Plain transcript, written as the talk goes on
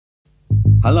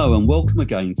Hello and welcome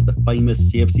again to the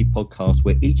famous CFC podcast,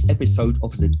 where each episode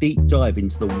offers a deep dive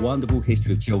into the wonderful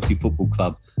history of Chelsea Football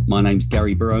Club. My name's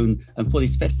Gary Barone, and for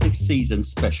this festive season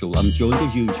special, I'm joined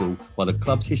as usual by the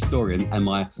club's historian and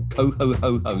my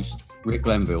co-host, Rick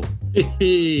Glanville.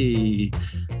 Hey,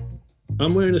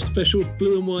 I'm wearing a special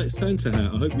blue and white Santa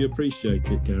hat. I hope you appreciate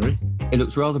it, Gary. It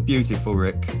looks rather beautiful,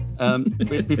 Rick.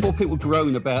 Before people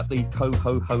groan about the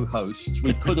co-host,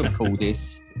 we could have called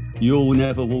this You'll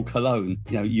Never Walk Alone.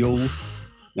 No,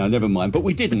 never mind. But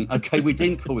we didn't. Okay, we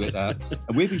didn't call it that.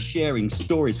 And we'll be sharing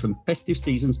stories from festive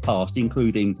seasons past,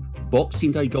 including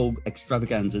Boxing Day goal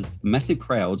extravaganzas, massive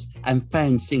crowds, and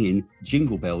fans singing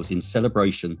Jingle Bells in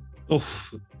celebration. Oh,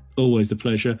 always a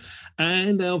pleasure.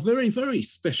 And our very, very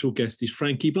special guest is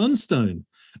Frankie Blunstone,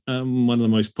 one of the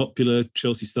most popular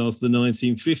Chelsea stars of the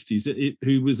 1950s,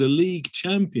 who was a league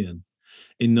champion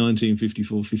in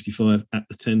 1954-55 at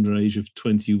the tender age of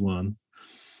 21.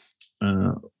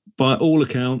 By all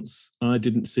accounts, I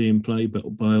didn't see him play,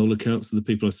 but by all accounts of the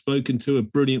people I've spoken to, a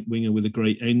brilliant winger with a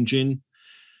great engine,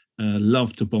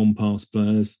 loved to bomb past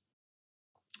players,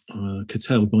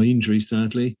 curtailed by injury,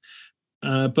 sadly.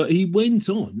 But he went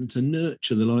on to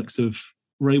nurture the likes of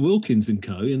Ray Wilkins and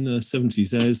co. in the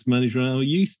 70s as manager of our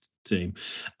youth team.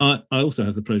 I also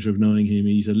have the pleasure of knowing him.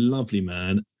 He's a lovely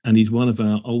man, and he's one of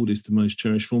our oldest and most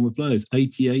cherished former players,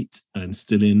 88 and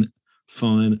still in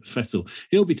fine fettle.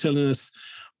 He'll be telling us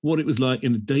what it was like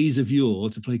in the days of yore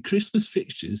to play Christmas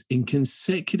fixtures in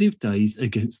consecutive days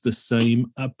against the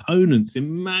same opponents.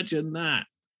 Imagine that.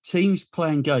 Teams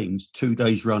playing games 2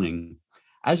 days running.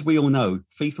 As we all know,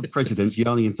 FIFA President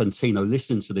Gianni Infantino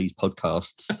listens to these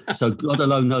podcasts, so God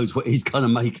alone knows what he's going to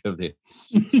make of this.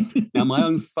 Now, my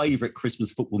own favourite Christmas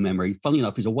football memory, funny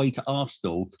enough, is away to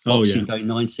Arsenal, Boxing Day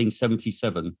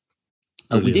 1977.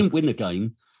 We didn't win the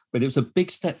game, but it was a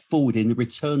big step forward in the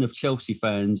return of Chelsea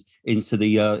fans into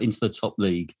the top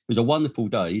league. It was a wonderful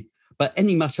day. But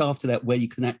any match after that where you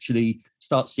can actually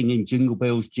start singing Jingle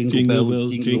Bells, Jingle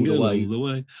Bells, Jingle all the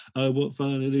way. Oh, what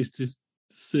fun it is to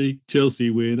see Chelsea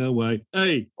win away.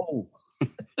 Hey! Oh,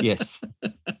 yes.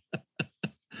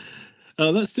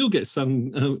 That still gets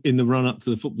sung in the run-up to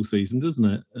the football season, doesn't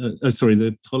it?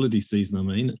 The holiday season, I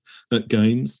mean, at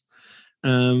games.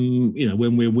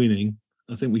 When we're winning,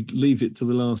 I think we leave it to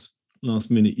the last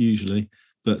minute usually.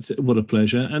 But what a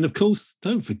pleasure. And, of course,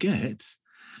 don't forget,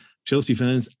 Chelsea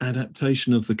fans'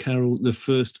 adaptation of the carol, The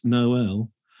First Noel.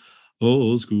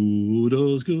 All's good,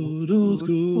 all's good, all's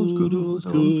good, all's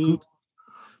good.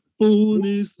 Born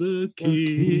is the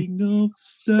King of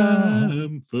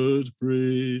Stamford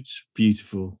Bridge.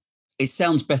 Beautiful. It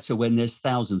sounds better when there's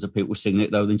thousands of people singing it,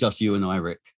 though, than just you and I,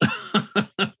 Rick.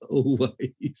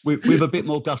 Always. With a bit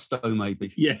more gusto,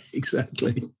 maybe. Yeah,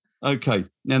 exactly. Okay.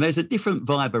 Now, there's a different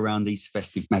vibe around these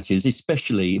festive matches,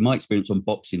 especially in my experience on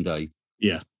Boxing Day.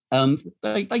 Yeah.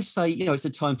 They say, it's a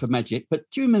time for magic, but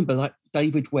do you remember like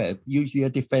David Webb, usually a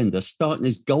defender, starting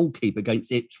as goalkeeper against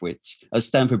Ipswich at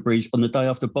Stamford Bridge on the day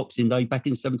after Boxing Day back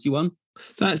in 71?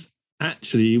 That's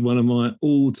actually one of my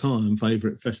all-time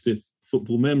favourite festive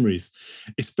football memories,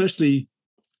 especially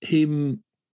him.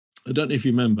 I don't know if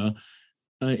you remember,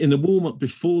 in the warm-up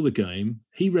before the game,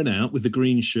 he ran out with the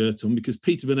green shirt on because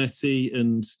Peter Bonetti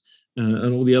and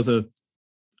all the other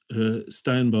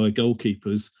standby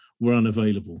goalkeepers were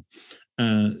unavailable.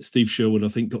 Steve Sherwood, I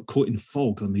think, got caught in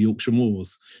fog on the Yorkshire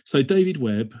Moors. So David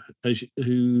Webb,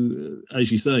 who,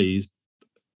 as you say, is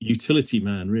utility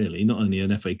man, really, not only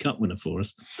an FA Cup winner for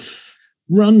us,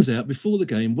 runs out before the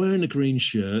game wearing a green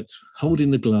shirt,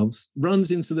 holding the gloves, runs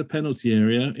into the penalty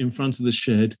area in front of the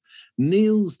shed,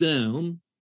 kneels down,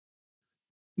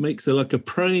 makes a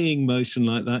praying motion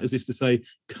like that, as if to say,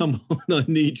 come on, I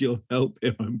need your help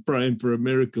here. I'm praying for a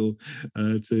miracle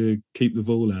to keep the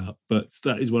ball out. But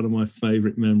that is one of my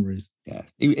favourite memories. Yeah,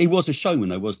 he was a showman,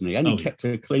 though, wasn't he? And he kept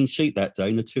a clean sheet that day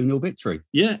in a 2-0 victory.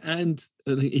 Yeah, and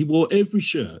he wore every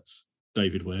shirt,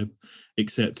 David Webb,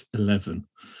 except 11.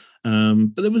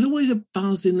 But there was always a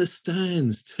buzz in the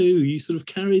stands too. You sort of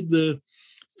carried the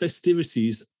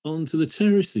festivities onto the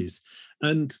terraces.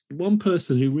 And one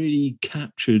person who really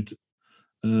captured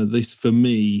this for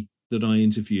me that I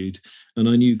interviewed and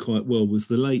I knew quite well was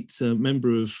the late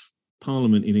Member of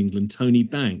Parliament in England, Tony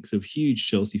Banks, a huge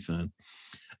Chelsea fan.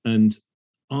 And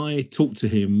I talked to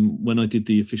him when I did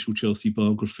the official Chelsea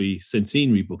biography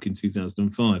centenary book in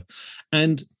 2005.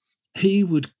 And he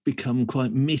would become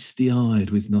quite misty-eyed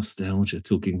with nostalgia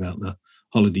talking about the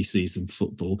holiday season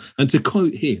football. And to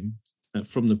quote him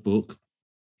from the book,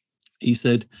 he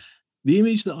said, The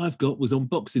image that I've got was on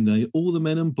Boxing Day, all the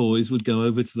men and boys would go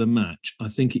over to the match. I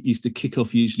think it used to kick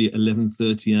off usually at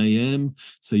 11:30 a.m.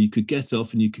 So you could get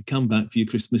off and you could come back for your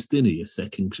Christmas dinner, your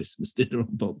second Christmas dinner on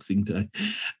Boxing Day.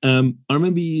 I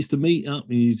remember you used to meet up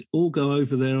and you'd all go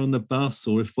over there on the bus,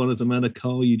 or if one of them had a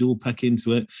car, you'd all pack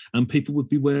into it, and people would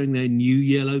be wearing their new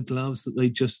yellow gloves that they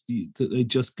just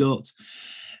got.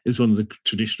 It was one of the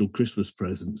traditional Christmas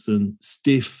presents, and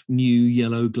stiff new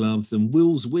yellow gloves and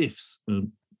Will's Whiffs,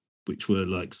 which were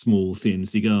like small, thin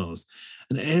cigars.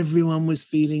 And everyone was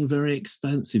feeling very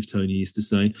expansive, Tony used to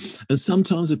say. And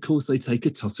sometimes, of course, they take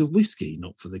a tot of whiskey,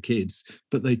 not for the kids,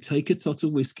 but they take a tot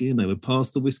of whiskey and they would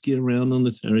pass the whiskey around on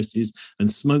the terraces and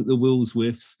smoke the Will's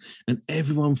Whiffs. And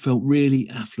everyone felt really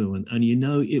affluent. And, you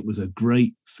know, it was a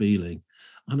great feeling.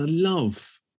 And I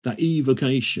love that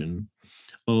evocation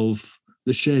of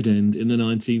the shed end in the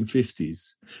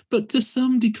 1950s. But to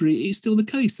some degree, it's still the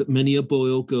case that many a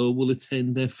boy or girl will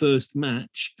attend their first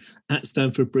match at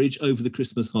Stamford Bridge over the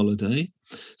Christmas holiday.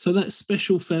 So that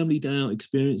special family day out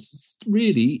experience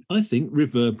really, I think,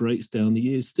 reverberates down the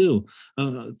years still.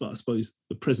 But I suppose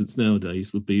the presents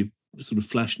nowadays would be sort of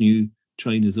flash new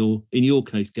trainers, or in your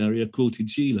case, Gary, a quilted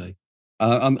gilet.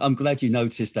 I'm glad you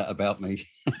noticed that about me.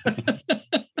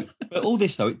 But all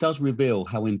this, though, it does reveal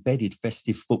how embedded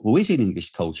festive football is in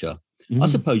English culture. I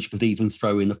suppose you could even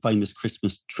throw in the famous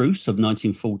Christmas truce of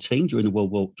 1914 during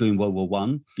World War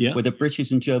One, where the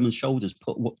British and German soldiers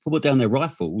put down their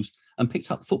rifles and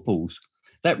picked up footballs.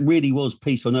 That really was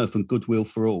peace on earth and goodwill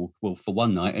for all. Well, for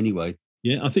one night, anyway.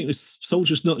 Yeah, I think it's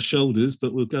soldiers, not shoulders,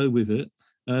 but we'll go with it.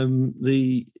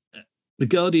 The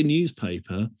Guardian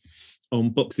newspaper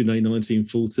on Boxing Day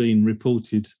 1914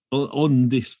 reported on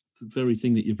this very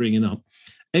thing that you're bringing up.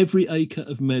 Every acre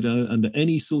of meadow under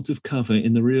any sort of cover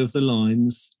in the rear of the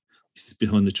lines, this is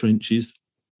behind the trenches,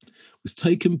 was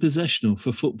taken possession of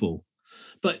for football.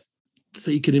 But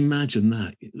so you can imagine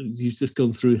that. You've just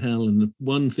gone through hell, and the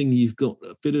one thing you've got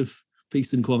a bit of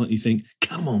peace and quiet, you think,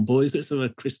 come on, boys, let's have a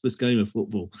Christmas game of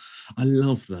football. I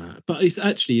love that. But it's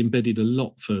actually embedded a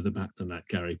lot further back than that,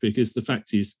 Gary, because the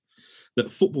fact is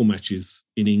that football matches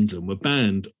in England were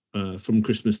banned from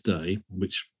Christmas Day,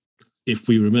 which, if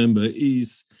we remember,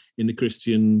 is in the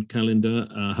Christian calendar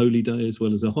a holy day as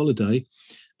well as a holiday.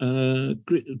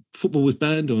 Football was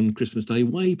banned on Christmas Day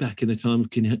way back in the time of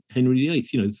King Henry VIII,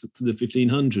 you know, the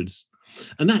 1500s.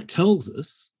 And that tells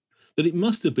us that it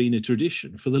must have been a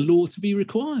tradition for the law to be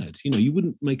required. You know, you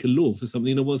wouldn't make a law for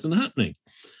something that wasn't happening.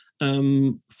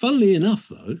 Funnily enough,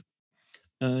 though,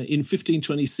 in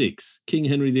 1526, King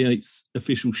Henry VIII's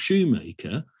official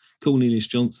shoemaker, Cornelius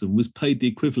Johnson, was paid the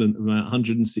equivalent of about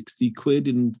 160 quid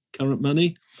in current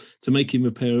money to make him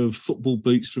a pair of football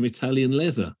boots from Italian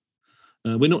leather.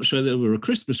 We're not sure they were a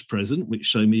Christmas present,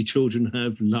 which so many children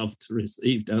have loved to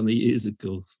receive down the years, of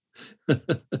course.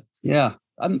 Yeah.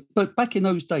 But back in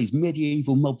those days,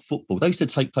 medieval mob football, they used to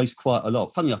take place quite a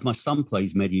lot. Funny enough, my son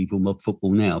plays medieval mob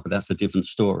football now, but that's a different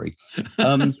story.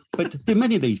 But do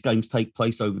many of these games take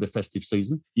place over the festive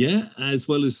season? Yeah, as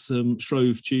well as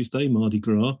Shrove Tuesday, Mardi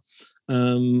Gras.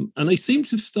 And they seem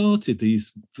to have started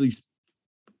these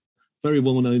very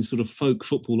well-known sort of folk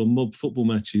football and mob football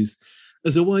matches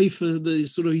as a way for the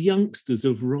sort of youngsters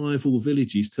of rival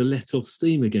villages to let off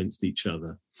steam against each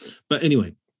other. But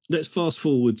anyway, let's fast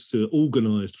forward to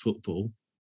organised football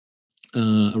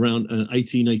around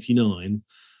 1889,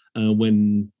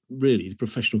 when really the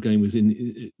professional game was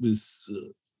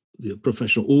the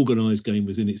professional organised game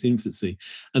was in its infancy.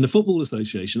 And the Football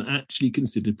Association actually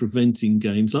considered preventing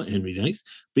games like Henry VIII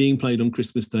being played on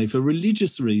Christmas Day for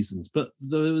religious reasons. But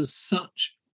there was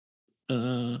such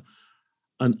an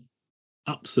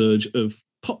upsurge of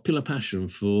popular passion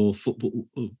for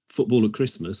football at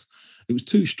Christmas, it was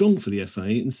too strong for the FA.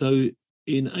 And so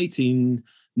in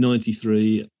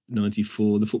 1893-94,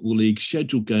 the Football League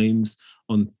scheduled games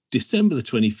on December the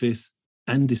 25th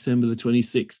and December the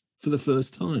 26th for the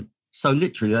first time. So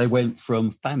literally they went from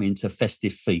famine to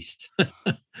festive feast.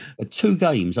 2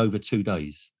 games over 2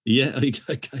 days. Yeah,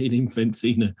 again,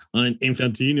 Infantino,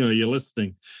 you're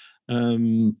listening.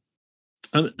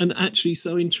 And actually,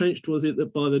 so entrenched was it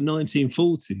that by the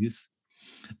 1940s,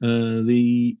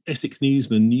 the Essex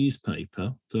Newsman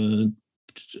newspaper, the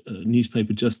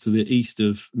newspaper just to the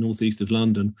northeast of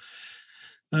London,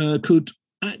 could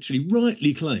actually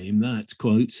rightly claim that,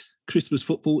 quote, Christmas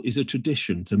football is a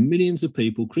tradition. To millions of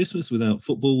people, Christmas without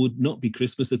football would not be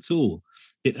Christmas at all.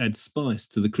 It adds spice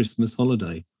to the Christmas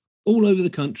holiday. All over the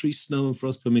country, snow and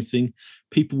frost permitting,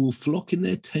 people will flock in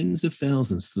their tens of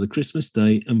thousands to the Christmas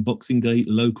Day and Boxing Day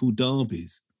local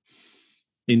derbies.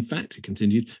 In fact, it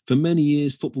continued, for many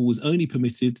years, football was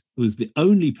the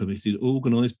only permitted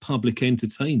organised public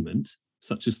entertainment,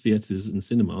 such as theatres and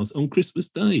cinemas, on Christmas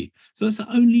Day. So that's the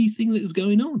only thing that was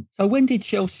going on. So when did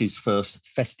Chelsea's first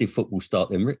festive football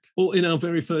start then, Rick? Or in our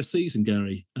very first season,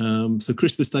 Gary. So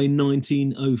Christmas Day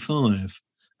 1905.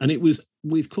 And it was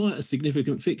with quite a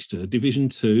significant fixture. Division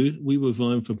 2, we were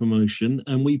vying for promotion,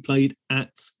 and we played at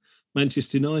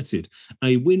Manchester United.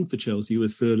 A win for Chelsea, who were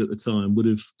third at the time, would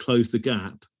have closed the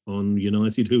gap on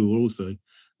United, who were also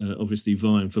obviously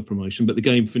vying for promotion. But the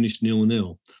game finished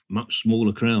 0-0. Much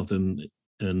smaller crowd than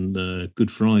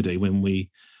Good Friday when we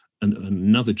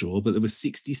another draw, but there were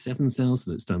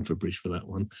 67,000 at Stamford Bridge for that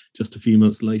one, just a few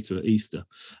months later at Easter.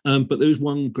 But there was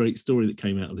one great story that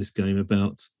came out of this game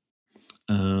about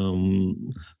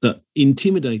that,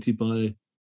 intimidated by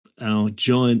our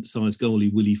giant-sized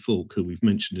goalie, Willie Falk, who we've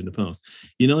mentioned in the past.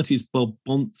 United's Bob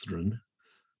Bonthron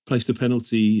placed a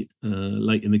penalty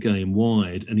late in the game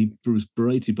wide, and he was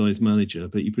berated by his manager,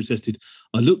 but he protested,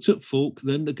 "I looked at Falk,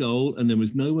 then the goal, and there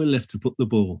was nowhere left to put the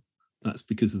ball." That's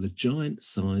because of the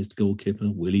giant-sized goalkeeper,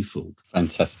 Willie Falk.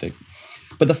 Fantastic.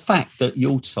 But the fact that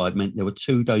Yuletide meant there were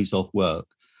 2 days off work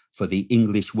for the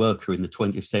English worker in the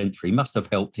 20th century must have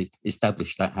helped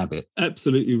establish that habit.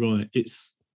 Absolutely right.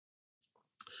 It's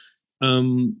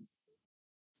time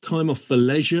off for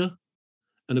leisure.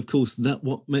 And of course,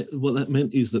 what that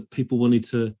meant is that people wanted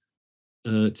to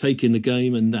take in the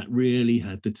game, and that really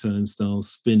had the turnstiles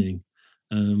spinning.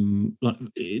 Like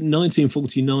in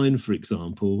 1949, for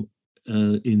example,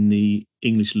 in the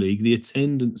English League, the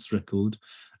attendance record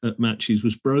at matches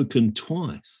was broken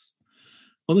twice.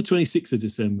 On the 26th of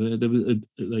December, they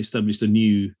established a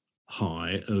new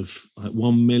high of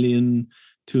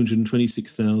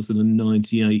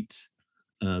 1,226,098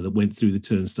 that went through the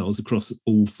turnstiles across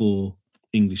all 4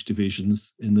 English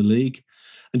divisions in the league.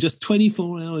 And just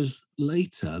 24 hours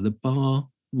later, the bar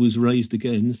was raised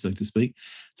again, so to speak,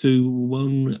 to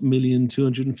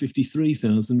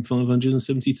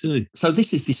 1,253,572. So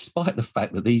this is despite the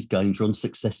fact that these games are on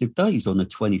successive days, on the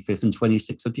 25th and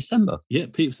 26th of December. Yeah,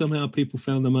 somehow people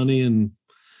found the money, and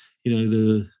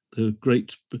the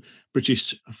great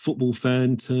British football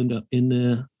fan turned up in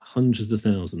their hundreds of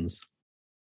thousands.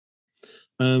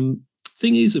 Thing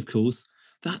is, of course,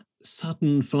 that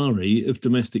sudden flurry of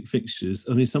domestic fixtures,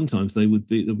 I mean, sometimes there'll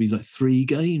be like 3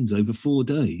 games over 4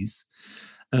 days,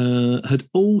 had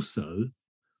also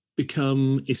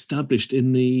become established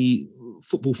in the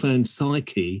football fan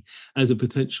psyche as a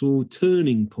potential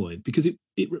turning point, because it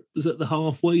was at the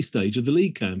halfway stage of the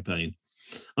league campaign.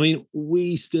 I mean,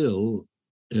 we still,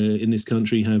 in this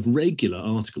country, have regular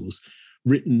articles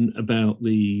written about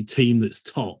the team that's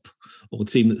top or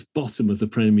team that's bottom of the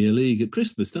Premier League at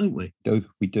Christmas, don't we?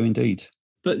 We do indeed.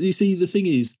 But you see, the thing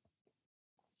is,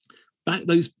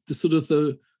 another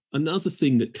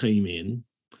thing that came in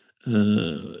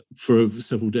for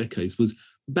several decades was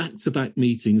back-to-back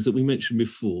meetings that we mentioned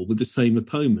before with the same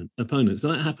opponents.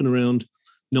 That happened around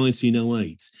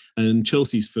 1908, and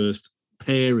Chelsea's first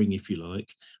pairing, if you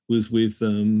like, was with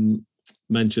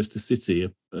Manchester City,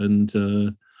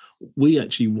 and we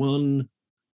actually won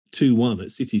 2-1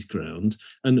 at City's ground.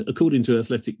 And according to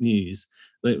Athletic News,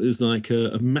 it was like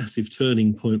a massive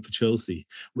turning point for Chelsea,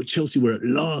 which Chelsea were at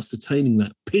last attaining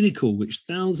that pinnacle which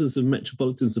thousands of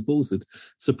Metropolitan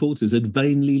supporters had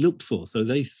vainly looked for. So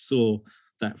they saw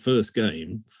that first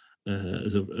game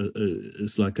as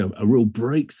like a real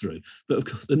breakthrough. But of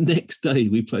course, the next day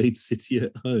we played City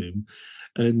at home,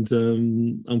 and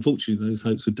unfortunately those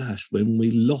hopes were dashed when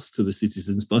we lost to the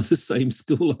Citizens by the same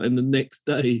scoreline the next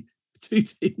day. 2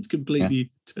 teams completely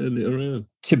turned it around.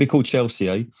 Typical Chelsea,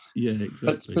 eh? Yeah,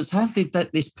 exactly. But how did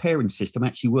this pairing system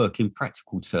actually work in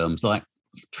practical terms, like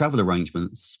travel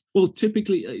arrangements? Well,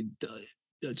 typically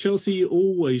Chelsea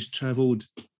always travelled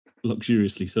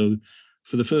luxuriously. So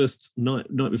for the first night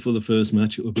before the first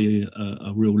match, it would be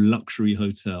a real luxury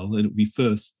hotel, and it would be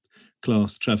first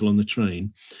class travel on the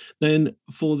train. Then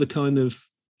for the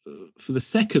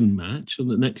second match on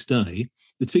the next day,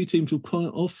 the 2 teams will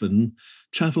quite often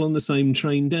travel on the same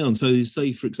train down. So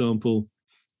say, for example,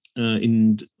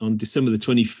 on December the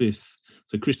 25th,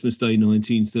 so Christmas Day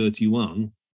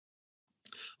 1931,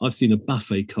 I've seen a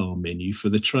buffet car menu for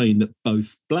the train that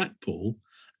both Blackpool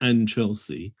and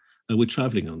Chelsea were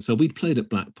travelling on. So we'd played at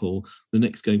Blackpool. The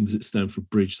next game was at Stamford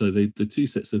Bridge. So the 2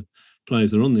 sets of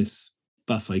players are on this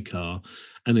buffet car,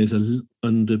 and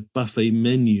the buffet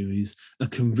menu is a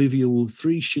convivial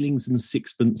 3 shillings and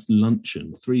 6pence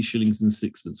luncheon. 3 shillings and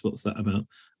 6pence. What's that, about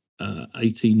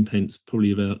 18 pence?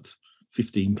 Probably about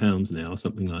 £15 now, or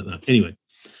something like that. Anyway,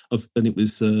 and it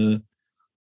was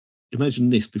imagine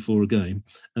this before a game: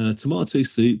 tomato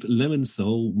soup, lemon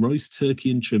sole, roast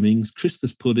turkey and trimmings,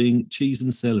 Christmas pudding, cheese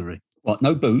and celery. What,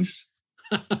 no booze?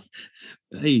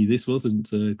 Hey, this wasn't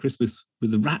Christmas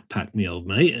with the Rat Pack, me old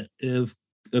mate.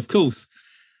 Of course.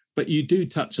 But you do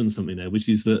touch on something there, which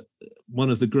is that one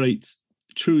of the great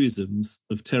truisms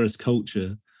of terrace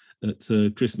culture at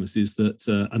Christmas is that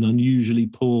an unusually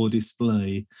poor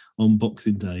display on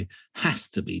Boxing Day has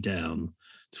to be down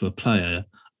to a player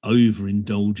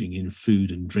overindulging in food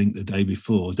and drink the day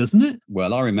before, doesn't it?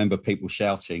 Well, I remember people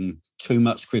shouting too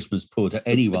much Christmas pud at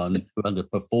anyone who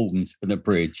underperformed in the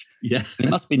bridge. Yeah. And it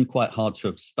must have been quite hard to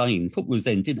abstain. Footballers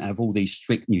then didn't have all these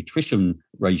strict nutrition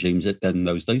regimes in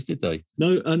those days, did they?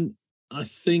 No, and I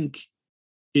think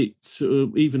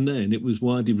even then it was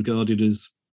widely regarded as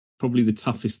probably the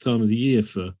toughest time of the year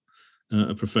for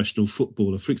a professional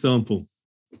footballer. For example,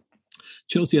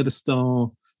 Chelsea had a star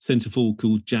centre-forward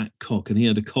called Jack Cock, and he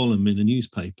had a column in a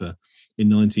newspaper in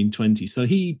 1920. So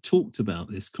he talked about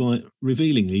this quite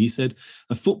revealingly. He said,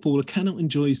 a footballer cannot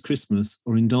enjoy his Christmas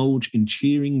or indulge in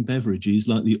cheering beverages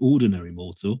like the ordinary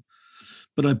mortal,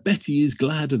 but I bet he is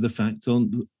glad of the fact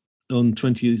on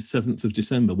 27th of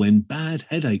December when bad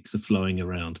headaches are flying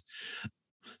around.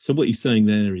 So what he's saying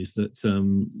there is that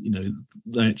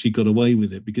they actually got away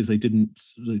with it because they didn't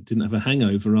have a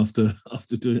hangover after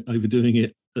overdoing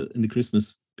it in the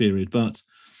Christmas period. But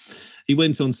he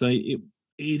went on to say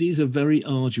it is a very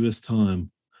arduous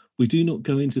time. We do not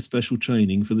go into special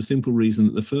training for the simple reason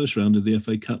that the first round of the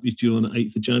FA Cup is due on the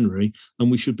 8th of January,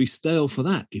 and we should be stale for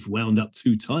that if wound up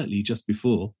too tightly just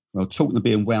before. Well, talking of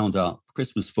being wound up,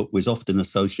 Christmas football is often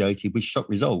associated with shock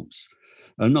results.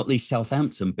 Not least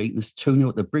Southampton beating us 2-0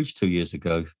 at the Bridge 2 years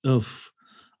ago. Oh,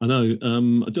 I know.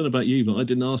 I don't know about you, but I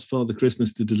didn't ask Father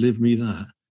Christmas to deliver me that.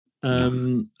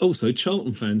 No. Also,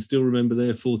 Charlton fans still remember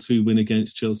their 4-2 win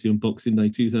against Chelsea on Boxing Day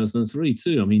 2003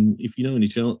 too. I mean, if you know any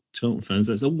Charlton fans,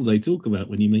 that's all they talk about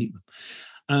when you meet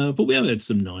them. But we have had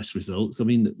some nice results. I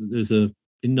mean,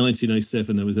 in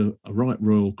 1907, there was a right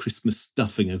royal Christmas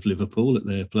stuffing of Liverpool at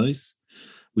their place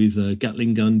with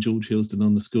Gatling gun George Hilsden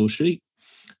on the score sheet.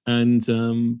 And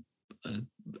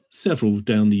several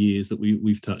down the years that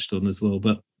we've touched on as well.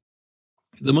 But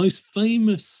the most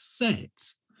famous set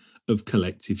of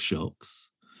collective shocks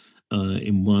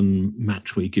in one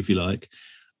match week, if you like,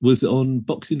 was on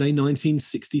Boxing Day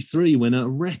 1963 when a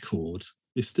record,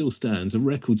 it still stands, a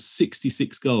record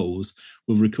 66 goals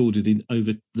were recorded in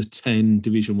over the 10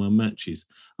 Division 1 matches.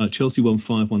 Chelsea won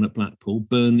 5-1 at Blackpool,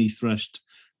 Burnley thrashed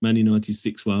Man United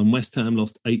 6-1, West Ham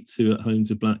lost 8-2 at home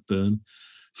to Blackburn,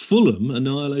 Fulham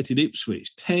annihilated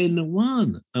Ipswich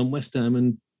 10-1, and West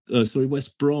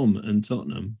Brom and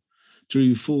Tottenham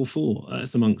drew 4-4.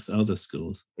 That's amongst other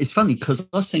scores. It's funny because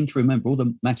I seem to remember all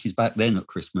the matches back then at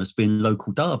Christmas being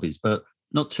local derbies, but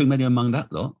not too many among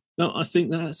that lot. No, I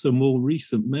think that's a more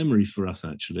recent memory for us,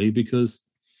 actually, because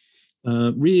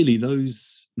really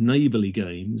those neighbourly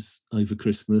games over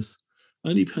Christmas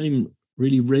only became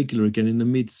really regular again in the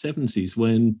mid-70s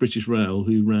when British Rail,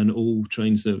 who ran all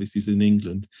train services in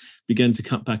England, began to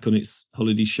cut back on its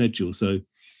holiday schedule. So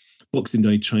Boxing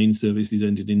Day train services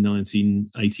ended in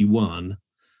 1981,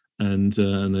 and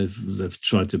they've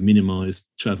tried to minimise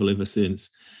travel ever since.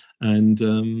 And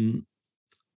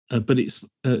but it's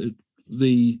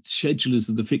the schedulers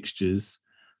of the fixtures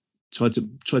tried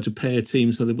to pair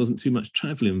teams so there wasn't too much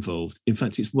travel involved. In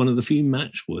fact, it's one of the few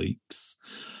match weeks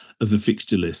of the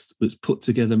fixture list that's put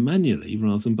together manually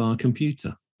rather than by a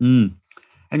computer.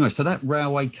 Anyway, so that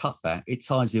railway cutback, it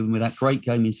ties in with that great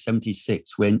game in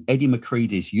 76 when Eddie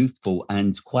McCready's youthful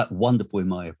and quite wonderful, in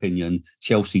my opinion,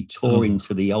 Chelsea tore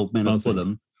into the old men of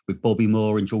Fulham with Bobby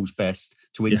Moore and George Best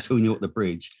to win 2-0 at the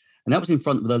Bridge. And that was in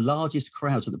front of the largest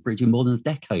crowds at the Bridge in more than a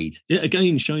decade. Yeah,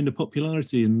 again, showing the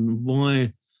popularity and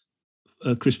why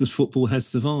Christmas football has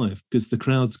survived, because the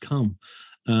crowds come.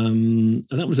 And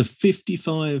that was a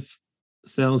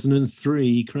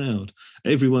 55,003 crowd.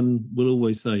 Everyone will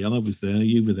always say, I was there,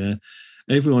 you were there.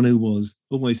 Everyone who was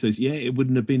always says, yeah, it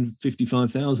wouldn't have been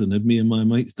 55,000 had me and my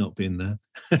mates not been there,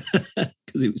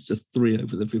 because it was just 3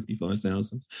 over the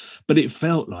 55,000. But it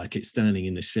felt like it standing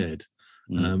in the shed.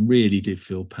 Really did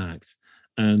feel packed.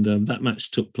 And that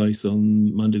match took place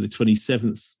on Monday, the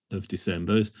 27th of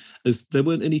December, as there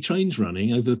weren't any trains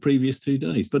running over the previous 2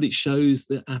 days. But it shows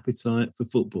the appetite for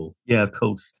football. Yeah, of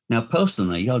course. Now,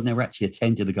 personally, I've never actually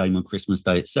attended a game on Christmas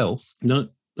Day itself. No,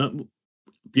 that would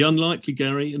be unlikely,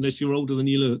 Gary, unless you're older than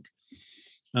you look.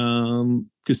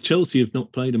 Because Chelsea have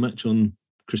not played a match on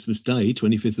Christmas Day,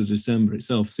 25th of December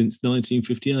itself, since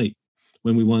 1958,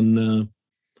 when we won...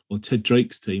 Ted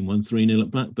Drake's team won 3-0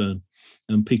 at Blackburn,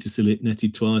 and Peter Sillett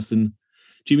netted twice, and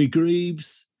Jimmy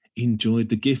Greaves enjoyed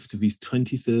the gift of his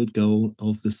 23rd goal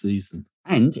of the season.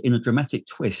 And in a dramatic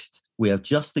twist, we have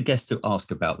just the guest to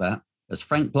ask about that, as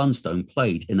Frank Blunstone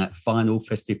played in that final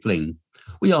festive fling.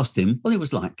 We asked him what it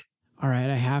was like. All right,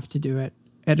 I have to do it.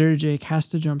 Editor Jake has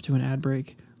to jump to an ad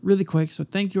break really quick, so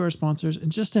thank you, our sponsors.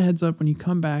 And just a heads up, when you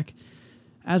come back,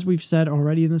 as we've said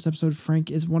already in this episode, Frank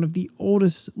is one of the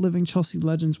oldest living Chelsea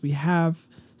legends we have.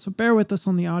 So bear with us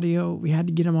on the audio. We had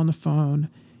to get him on the phone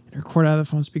and record out of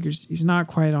the phone speakers. He's not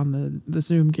quite on the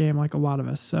Zoom game like a lot of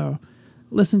us. So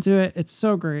listen to it. It's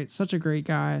so great. Such a great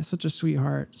guy. Such a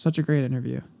sweetheart. Such a great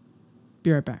interview.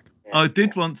 Be right back. I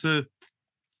did want to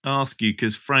ask you,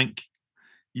 because Frank,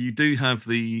 you do have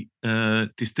the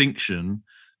distinction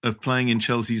of playing in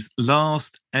Chelsea's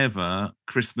last ever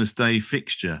Christmas Day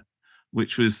fixture,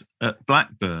 which was at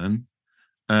Blackburn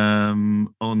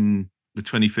on the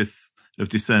 25th of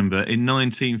December in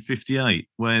 1958,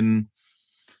 when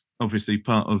obviously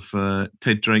part of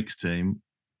Ted Drake's team,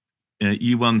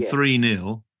 you won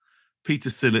 3-0. Peter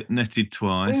Sillett netted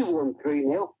twice. We won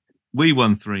 3-0. We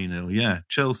won 3-0, yeah,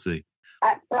 Chelsea.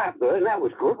 At Blackburn, that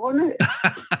was good, wasn't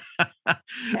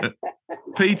it?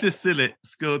 Peter Sillett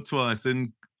scored twice,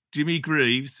 and Jimmy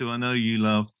Greaves, who I know you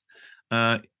loved,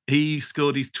 he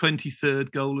scored his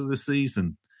 23rd goal of the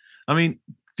season. I mean,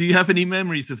 do you have any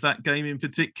memories of that game in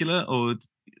particular, or?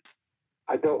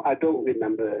 I don't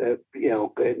remember,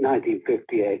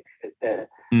 1958.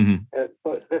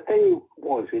 But the thing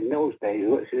was, in those days,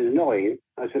 which is annoying,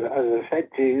 as I said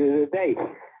to you the other day,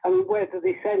 I mean, where do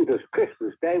they send us?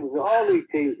 Christmas Day, with all these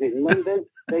teams in London,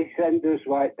 they send us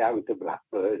right down to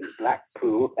Blackburn,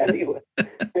 Blackpool, anyway.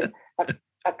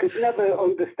 I could never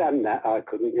understand that. I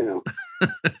couldn't,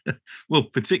 Well,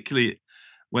 particularly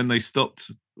when they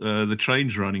stopped the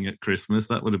trains running at Christmas,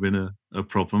 that would have been a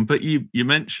problem. But you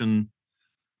mentioned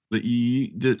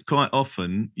that quite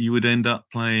often you would end up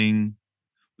playing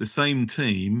the same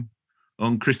team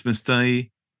on Christmas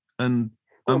Day and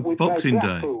Boxing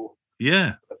Day.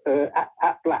 Yeah.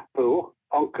 At Blackpool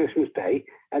on Christmas Day,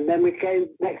 and then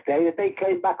next day, they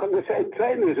came back on the same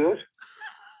train as us.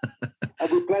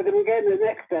 And we played them again the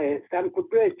next day at Stamford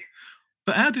Bridge.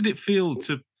 But how did it feel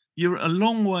you're a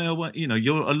long way away,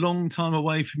 you're a long time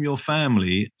away from your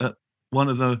family at one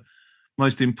of the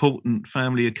most important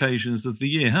family occasions of the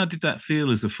year. How did that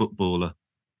feel as a footballer?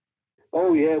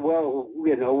 Oh, yeah, well,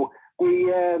 we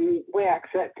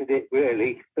accepted it,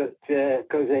 really, but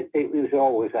because it was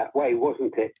always that way,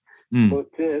 wasn't it? But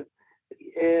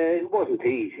it wasn't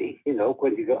easy,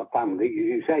 when you got a family,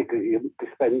 you say, because you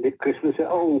spend Christmas at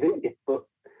home, didn't you? But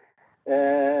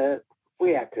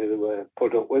we had to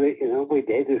put up with it, we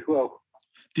did as well.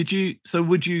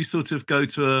 Would you sort of go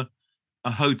to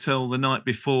a hotel the night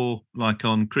before, like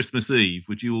on Christmas Eve?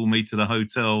 Would you all meet at a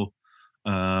hotel?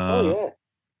 Oh, yeah.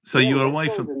 So you were away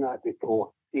from... the night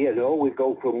before. We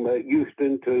go from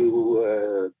Euston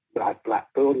to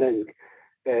Blackpool, and then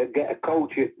get a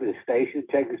coach at the station,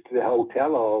 take us to the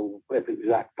hotel, or if it was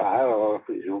that far, or if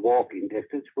it was a walking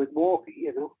distance, we'd walk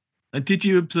it, And did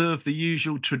you observe the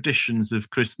usual traditions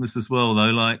of Christmas as well, though?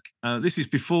 Like, this is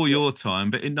before your time,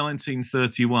 but in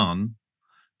 1931,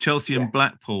 Chelsea and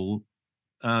Blackpool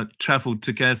travelled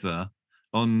together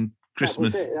on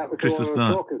Christmas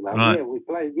night. Right. Yeah, we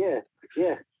played,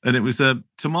 yeah. And it was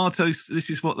tomatoes. This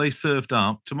is what they served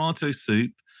up: tomato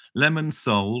soup, lemon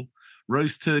sole,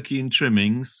 roast turkey and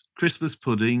trimmings, Christmas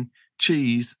pudding,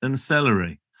 cheese and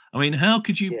celery. I mean, how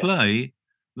could you play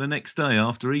the next day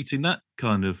after eating that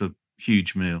kind of a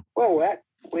huge meal? Well,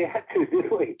 we had to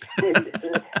do it.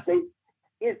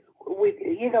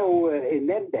 In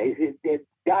them days,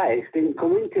 diets didn't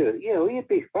come into it. You'd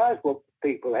be surprised what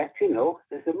people ate,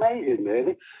 It's amazing,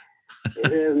 really.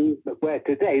 Where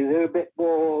today they're a bit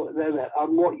more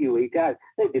on what you eat out.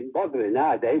 They didn't bother in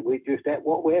our day. We just ate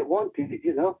what we wanted,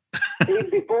 Even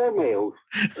before meals,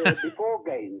 before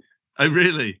games. Oh,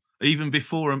 really? Even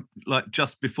before,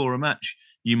 just before a match,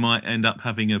 you might end up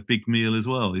having a big meal as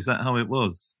well. Is that how it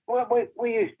was? Well,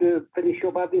 we used to finish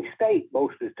up having steak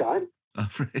most of the time. Oh,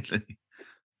 really?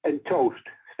 And toast.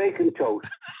 Steak and toast.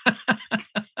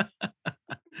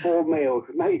 4 meals.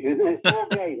 Amazing, isn't it? 4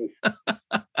 games.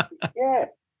 Yeah.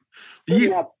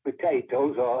 Didn't have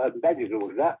potatoes or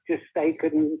vegetables, just steak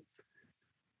and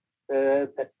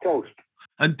toast.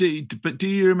 And do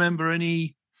you remember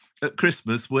any, at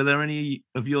Christmas, were there any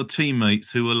of your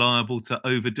teammates who were liable to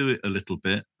overdo it a little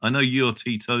bit? I know you're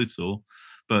teetotal,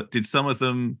 but did some of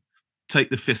them take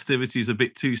the festivities a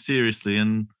bit too seriously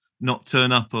and not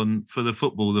turn up for the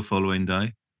football the following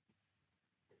day?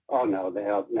 Oh, no,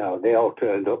 they all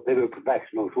turned up. They were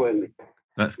professionals, weren't they?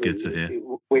 That's good to hear.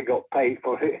 We got paid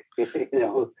for it,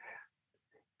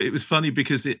 it was funny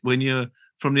because when you're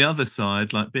from the other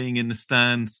side, like being in the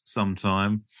stands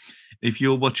sometime, if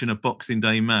you're watching a Boxing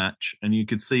Day match and you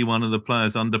could see one of the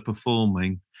players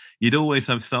underperforming, you'd always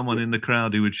have someone in the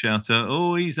crowd who would shout out,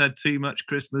 "Oh, he's had too much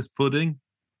Christmas pudding."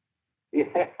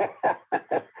 Yeah.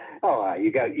 Oh,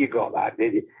 you got that,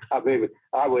 did you? I mean,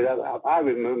 I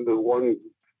remember one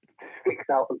sticks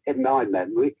out in my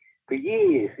memory for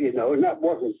years, you know, and that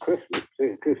wasn't Christmas,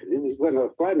 because it was when I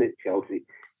was playing at Chelsea,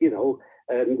 you know,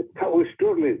 and I was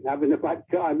struggling, having a bad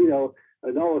time, you know,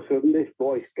 and all of a sudden this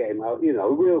voice came out, you know,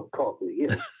 real cockney, you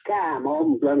know, "Come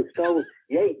on, Blunstone,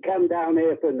 you ain't come down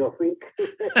here for nothing."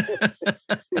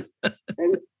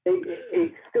 And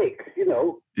it sticks, you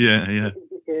know. Yeah.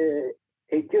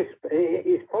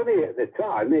 It's funny at the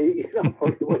time. It's not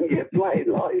funny when you're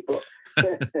playing live. But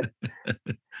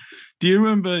do you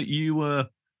remember you were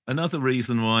another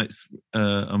reason why it's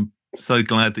I'm so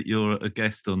glad that you're a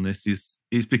guest on this is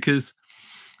because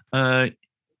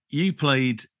you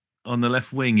played on the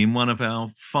left wing in one of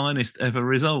our finest ever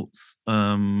results,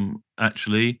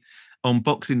 actually, on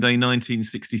Boxing Day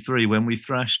 1963 when we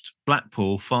thrashed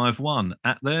Blackpool 5-1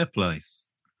 at their place.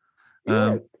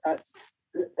 Yeah,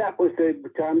 that was the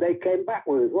time they came back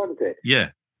with us, wasn't it?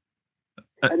 Yeah.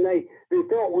 And they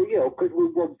thought, well, you know, because we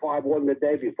won 5-1 the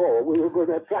day before, we were going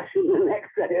to thrash them the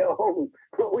next day at home.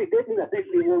 But we didn't. I think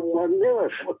we won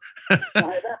 1-0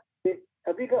 like that.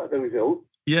 Have you got the result?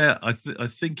 Yeah, I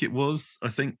think it was. I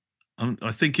think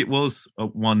it was a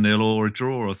 1-0 or a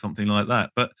draw or something like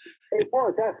that. But it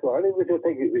was, that's right. I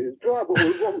think it was a draw, but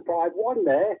we won 5-1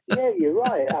 there. Yeah, you're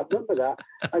right. I remember that.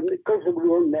 And because we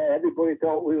won there, everybody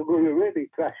thought we were going to really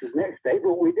crash the next day,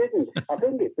 but we didn't. I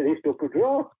think it finished up a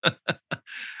draw.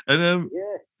 And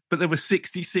but there were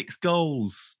 66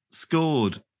 goals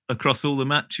scored across all the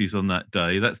matches on that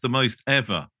day. That's the most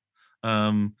ever.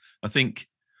 I think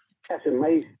that's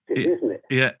amazing, isn't it?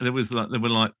 Yeah, there were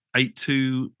like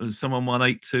 8-2. Someone won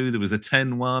 8-2. There was a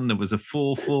 10-1. There was a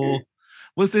 4-4.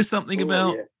 Was there something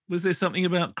Was there something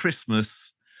about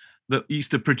Christmas that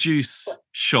used to produce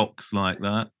shocks like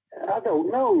that? I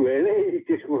don't know, really. It's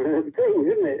just one of them things,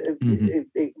 isn't it? Mm-hmm.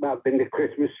 It might have been the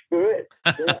Christmas spirit.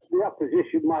 The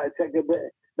opposition might have taken a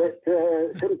bit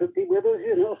sympathy with us,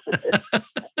 you know.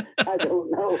 I don't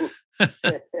know.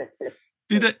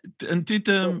 You know,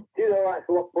 that's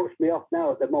what puts me off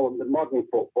now at the moment, the modern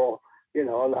football. You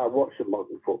know, I watch the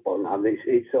modern football now.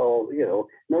 It's all, you know,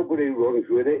 nobody runs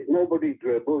with it, nobody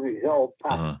dribbles. It's all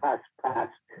pass,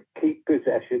 keep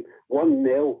possession.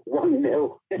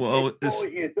 1-0. Well,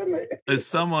 as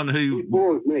someone who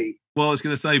bores me. Well, I was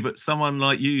going to say, but someone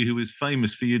like you who was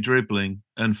famous for your dribbling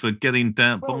and for getting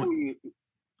down, bombing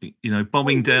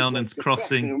down and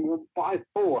crossing.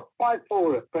 5-4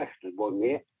 at Preston one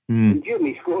year, and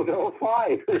Jimmy scored all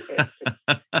 5.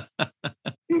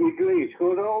 Jimmy Green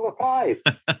scored all the 5.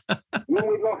 When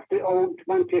we lost it all to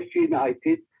Manchester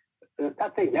United, I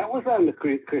think that was on the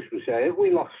Christmas Eve,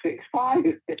 we lost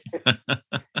 6-5.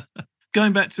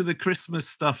 Going back to the Christmas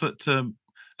stuff at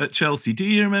Chelsea, do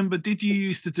you remember, did you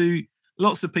used to do,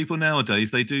 lots of people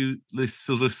nowadays, they do this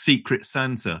sort of secret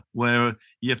Santa where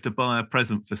you have to buy a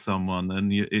present for someone and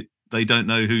they don't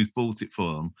know who's bought it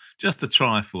for them. Just a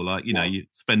trifle, like, you know, you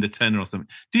spend a tenner or something.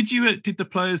 Did the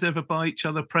players ever buy each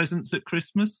other presents at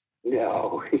Christmas?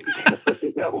 No,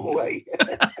 no way.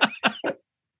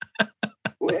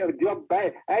 Well,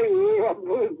 hey, we're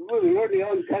only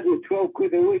on 10 or 12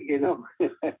 quid a week, you know.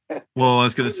 Well, I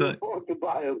was going to say. Afford to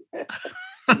buy them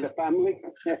in the family.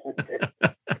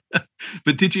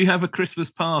 But did you have a Christmas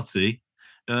party,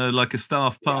 like a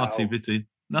staff party? No.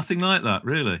 Nothing like that,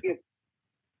 really? Yeah.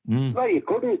 Well, you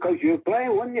couldn't because you were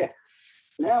playing, weren't you?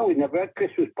 No, we never had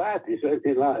Christmas parties or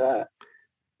anything like that.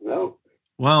 No.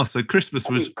 Wow, so Christmas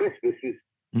was a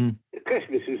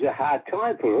hard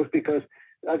time for us because,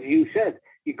 as you said,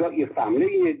 you got your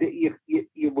family,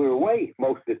 you were away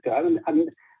most of the time,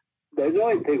 and the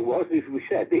annoying thing was, as we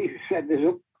said, they sent us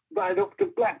up right up to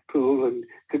Blackpool and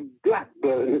to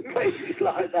Blackburn and places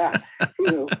like that.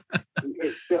 You know,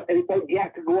 and you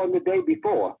had to go on the day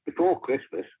before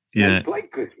Christmas, and play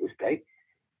Christmas Day.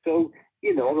 So,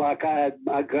 you know, like I had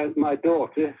my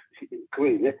daughter,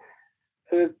 Karina,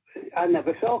 I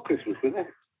never saw Christmas with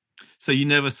her. So you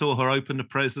never saw her open the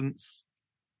presents?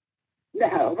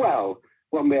 No, well,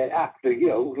 when we're after, you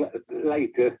know,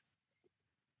 later.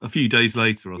 A few days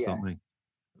later or something.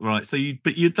 Right, so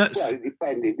that's... Well, it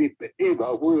depended. You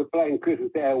know, we were playing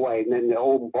Christmas Day away and then the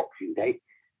home Boxing Day,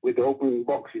 with open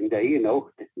Boxing Day, you know,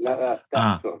 that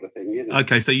sort of thing, you know.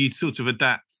 Okay, so you sort of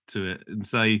adapt to it and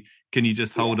say, can you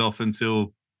just hold off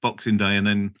until Boxing Day and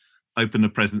then open the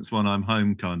presents when I'm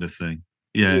home kind of thing?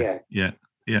 Yeah.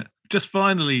 just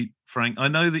finally, Frank, I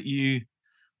know that you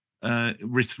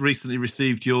recently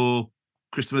received your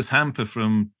Christmas hamper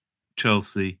from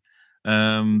Chelsea.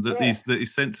 That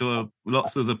is sent to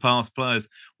lots of the past players.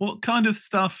 What kind of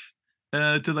stuff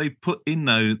do they put in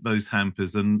those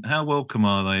hampers, and how welcome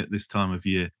are they at this time of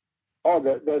year? Oh,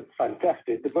 they're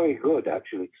fantastic. They're very good,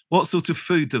 actually. What sort of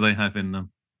food do they have in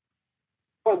them?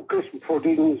 Well, Christmas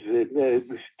puddings,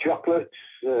 chocolates,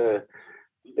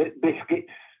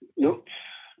 biscuits, nuts.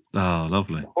 Oh,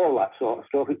 lovely. All that sort of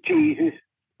stuff. And cheeses,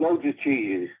 loads of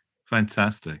cheeses.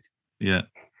 Fantastic. Yeah.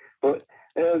 But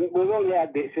we've only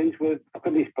had it since we've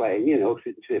finished playing,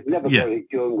 since we've never got it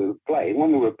during we were playing.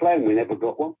 When we were playing, we never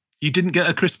got one. You didn't get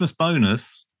a Christmas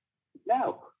bonus?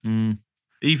 No.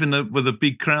 Even with the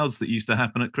big crowds that used to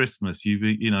happen at Christmas,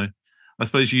 I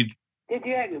suppose you'd... Did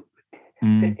you?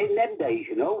 In them days,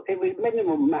 it was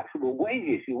minimum, maximum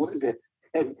wages. You wouldn't have...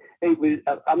 And it was,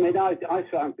 I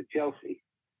signed for Chelsea.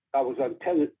 I was on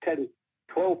 £12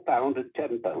 and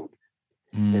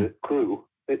 £10 crew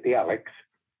at the Alex.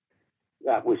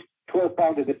 That was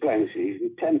 £12 in the playing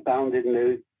season, £10 in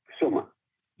the summer.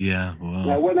 Yeah, wow.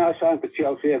 Now, when I signed for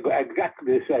Chelsea, I got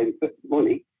exactly the same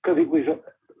money because it was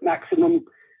maximum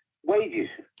wages.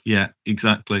 Yeah,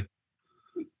 exactly.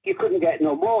 You couldn't get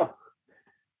no more.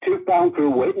 £2 for a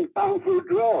win, £1 for a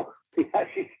draw.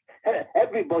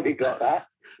 Everybody got that,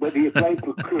 whether you played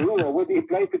for Crewe or whether you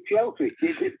played for Chelsea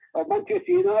or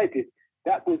Manchester United.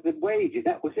 That was the wage, and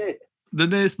that was it. Then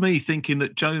there's me thinking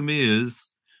that Joe Mears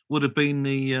would have been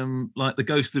the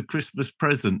ghost of Christmas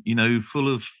present,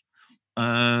 full of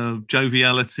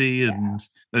joviality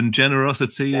and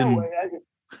generosity. No,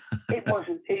 it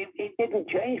wasn't. It didn't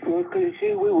change for us because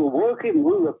we were working,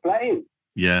 we were playing.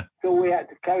 Yeah. So we had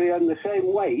to carry on the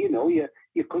same way.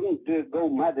 You couldn't go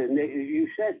mad, and as you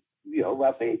said,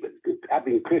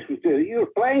 having Christmas Day. You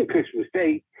were playing Christmas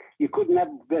Day. You couldn't have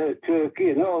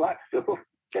turkey and all that stuff.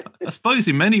 I suppose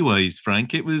in many ways,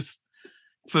 Frank, it was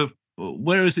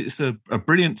whereas it's a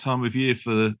brilliant time of year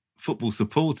for football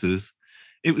supporters,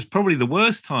 it was probably the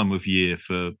worst time of year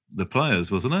for the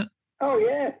players, wasn't it? Oh,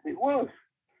 yeah, it was.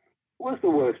 It was the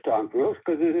worst time for us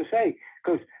because, as I say,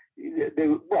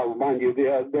 mind you,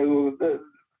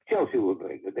 Chelsea were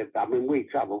very good. We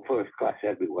travelled first class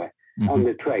everywhere on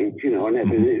the trains, and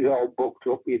everything. It was all booked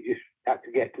up. You just had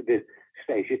to get to the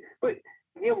station. But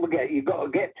you don't forget, you've got to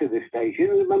get to the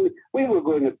station. We were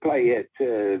going to play at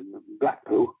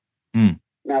Blackpool.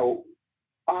 Now,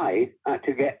 I had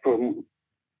to get from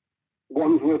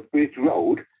Wandsworth Bridge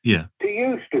Road to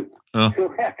Euston. Oh.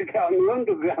 So I had to get on the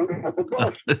underground on the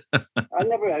bus. I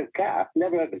never had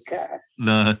a car.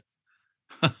 No.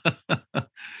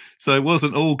 So it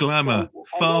wasn't all glamour.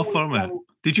 Far from it.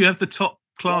 Did you have the top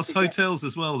class hotels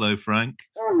as well, though, Frank?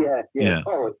 Oh, yeah.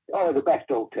 Oh, the best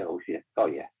hotels, yeah. Oh,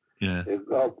 yeah. Yeah.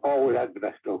 Always had the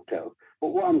best hotels. But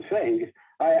what I'm saying is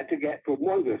I had to get from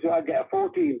Wandsworth, so I'd get a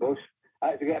 14 bus. I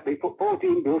had to get me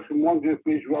 14 bus from Wandsworth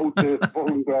Bridge Road to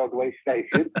Fulham Broadway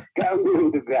Station, get on the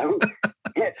underground,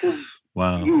 get to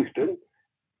Euston,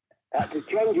 I had to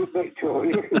change at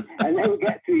Victoria, and then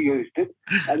get to Euston,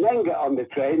 and then get on the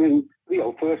train, and,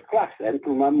 first class then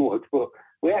from Mudge. But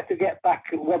we had to get back,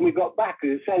 when we got back,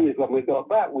 the same as when we got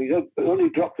back, we only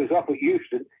dropped us off at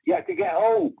Euston, you had to get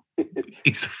home.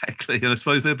 Exactly, and I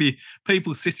suppose there'll be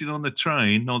people sitting on the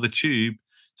train or the tube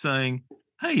saying,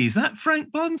 "Hey, is that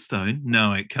Frank Blunstone?"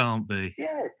 No, it can't be.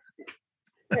 Yes,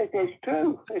 it's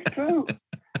true. It's true.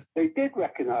 They did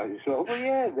recognise us all. Well,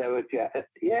 yeah, they were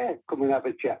come and have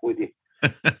a chat with you.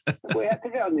 We had to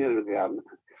get on the underground.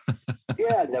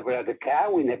 Yeah, I never had a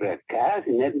car. We never had cars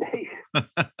in them days.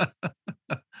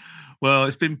 Well,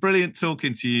 it's been brilliant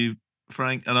talking to you,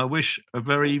 Frank, and I wish a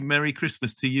very Merry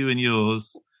Christmas to you and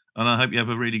yours, and I hope you have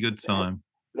a really good time.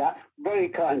 That's very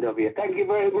kind of you. Thank you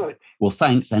very much. Well,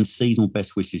 thanks and seasonal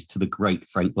best wishes to the great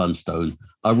Frank Blunstone.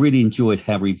 I really enjoyed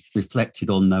how he reflected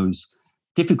on those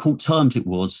difficult times it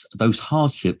was, those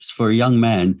hardships for a young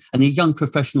man and a young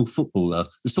professional footballer,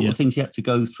 the sort of things he had to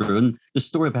go through, and the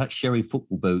story about sharing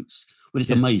football boots. Well, it's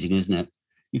amazing, isn't it?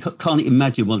 You can't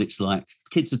imagine what it's like.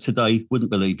 Kids of today wouldn't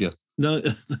believe you. No,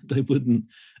 they wouldn't.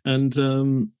 And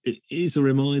it is a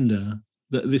reminder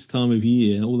that this time of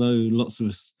year, although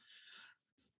there's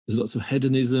lots of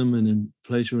hedonism and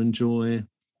pleasure and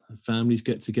families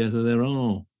get together, there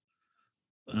are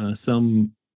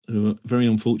some who are very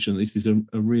unfortunate. This is a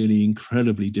really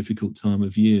incredibly difficult time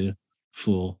of year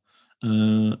for.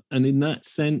 And in that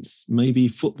sense, maybe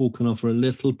football can offer a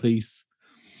little piece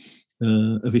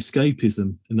of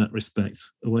escapism in that respect,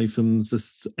 away from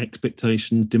the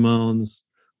expectations, demands,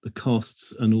 the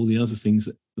costs, and all the other things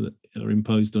that are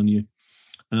imposed on you.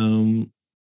 And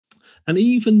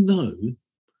even though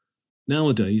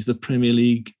nowadays the Premier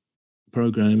League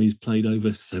programme is played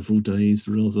over several days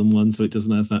rather than one, so it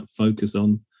doesn't have that focus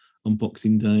on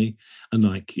Boxing Day. And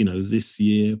like, you know, this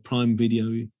year, Prime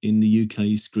Video in the UK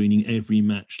is screening every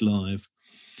match live.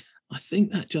 I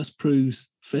think that just proves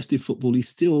festive football is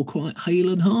still quite hale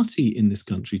and hearty in this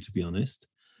country, to be honest.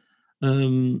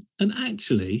 And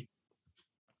actually,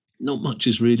 not much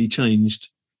has really changed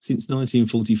since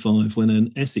 1945, when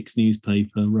an Essex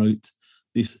newspaper wrote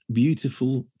this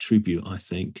beautiful tribute, I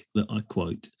think, that I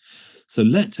quote: "So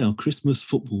let our Christmas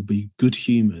football be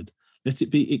good-humoured. Let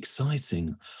it be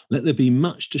exciting. Let there be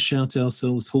much to shout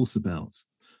ourselves hoarse about,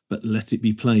 but let it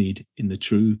be played in the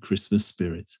true Christmas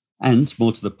spirit." And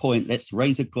more to the point, let's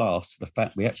raise a glass to the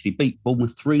fact we actually beat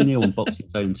Bournemouth 3-0 on Boxing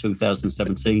Day in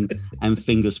 2017, and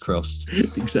fingers crossed.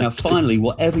 Exactly. Now, finally,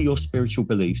 whatever your spiritual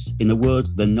beliefs, in the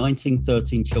words of the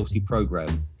 1913 Chelsea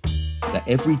programme, that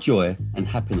every joy and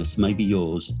happiness may be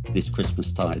yours this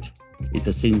Christmas tide, is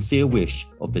the sincere wish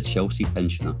of the Chelsea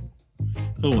pensioner.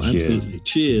 Oh, absolutely.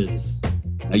 Cheers.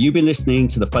 Now, you've been listening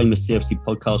to the Famous CFC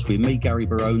podcast with me, Gary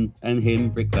Barone, and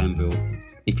him, Rick Vanville.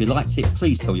 If you liked it,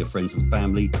 please tell your friends and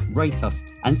family, rate us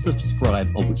and subscribe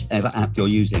on whichever app you're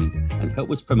using, and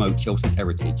help us promote Chelsea's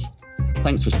heritage.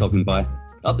 Thanks for stopping by.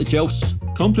 Up the Chelsea.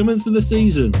 Compliments of the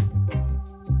season.